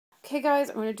Okay guys,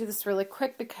 I'm going to do this really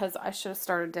quick because I should have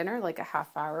started dinner like a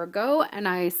half hour ago and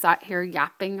I sat here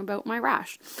yapping about my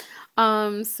rash.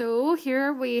 So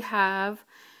here we have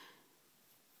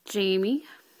Jamie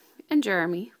and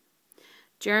Jeremy.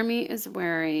 Jeremy is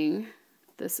wearing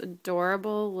this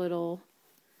adorable little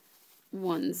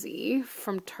onesie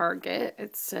from Target.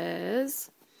 It says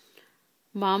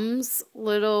Mom's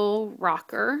Little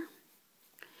Rocker.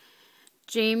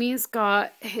 Jamie's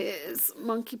got his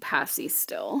monkey passy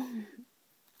still.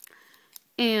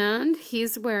 And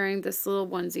he's wearing this little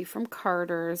onesie from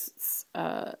Carter's. It's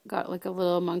got like a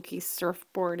little monkey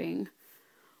surfboarding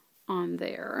on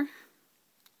there.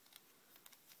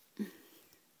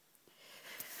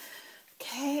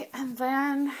 Okay, and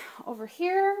then over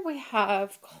here we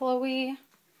have Chloe.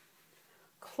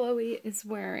 Chloe is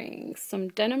wearing some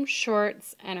denim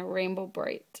shorts and a Rainbow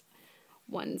Bright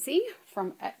onesie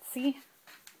from Etsy.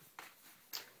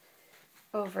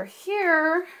 Over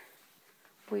here,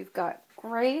 we've got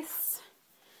Grace,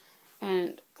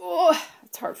 and oh,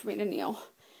 it's hard for me to kneel.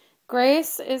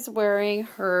 Grace is wearing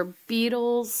her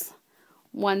Beatles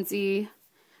onesie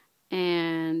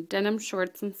and denim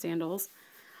shorts and sandals.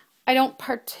 I don't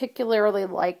particularly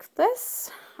like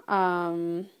this.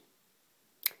 I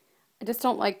just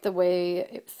don't like the way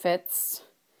it fits,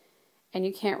 and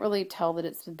you can't really tell that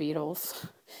it's the Beatles.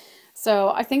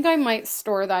 So I think I might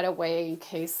store that away in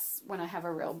case when I have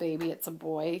a real baby, it's a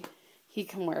boy, he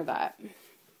can wear that.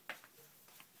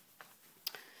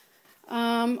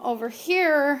 Over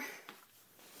here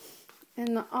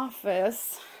in the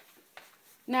office,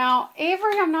 now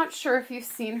Avery, I'm not sure if you've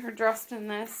seen her dressed in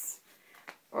this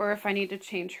or if I need to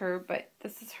change her, but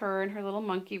this is her in her little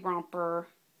monkey romper.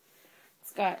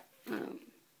 It's got,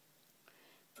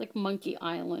 it's like Monkey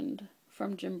Island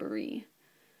from Gymboree.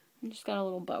 And she's got a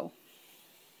little bow.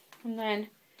 And then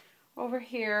over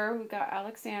here, we've got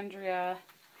Alexandria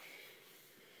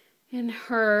in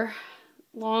her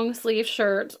long sleeve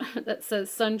shirt that says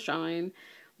Sunshine.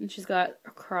 And she's got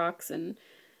Crocs and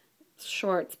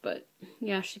shorts, but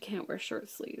yeah, she can't wear short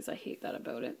sleeves. I hate that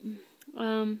about it.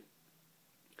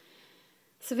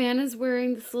 Savannah's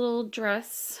wearing this little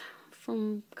dress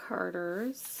from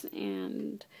Carter's,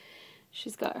 and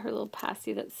she's got her little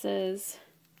passy that says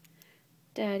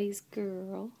Daddy's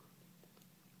Girl.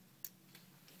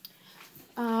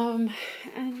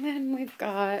 And then we've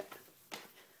got,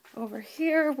 over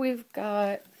here, we've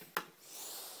got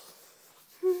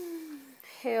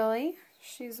Haley.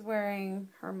 She's wearing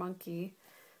her monkey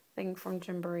thing from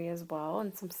Gymboree as well,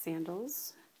 and some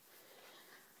sandals.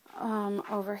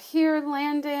 Over here,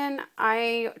 Landon,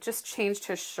 I just changed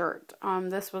his shirt.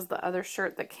 This was the other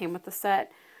shirt that came with the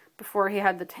set before he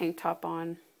had the tank top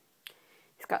on.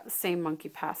 He's got the same monkey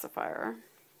pacifier.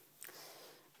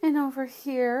 And over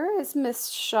here is Miss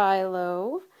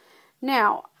Shiloh.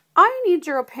 Now, I need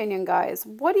your opinion, guys.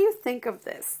 What do you think of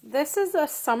this? This is a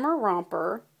summer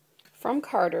romper from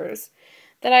Carter's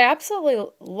that I absolutely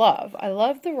love. I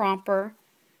love the romper.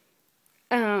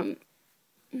 I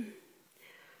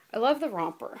love the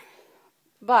romper.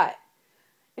 But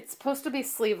it's supposed to be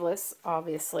sleeveless,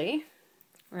 obviously.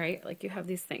 Right? Like you have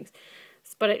these things.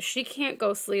 But she can't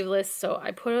go sleeveless, so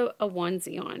I put a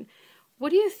onesie on. What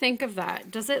do you think of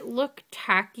that? Does it look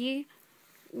tacky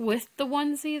with the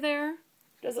onesie there?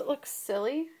 Does it look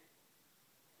silly?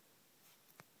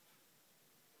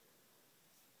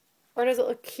 Or does it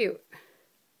look cute?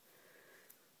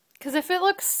 Because if it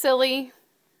looks silly,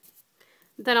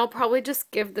 then I'll probably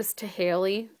just give this to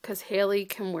Haley, because Haley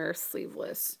can wear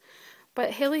sleeveless.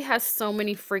 But Haley has so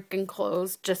many freaking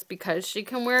clothes just because she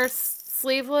can wear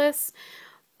sleeveless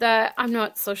that I'm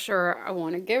not so sure I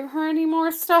want to give her any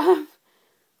more stuff.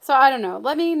 So I don't know.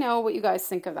 Let me know what you guys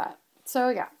think of that. So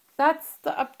yeah, that's the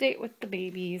update with the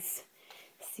babies.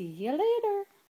 See you later.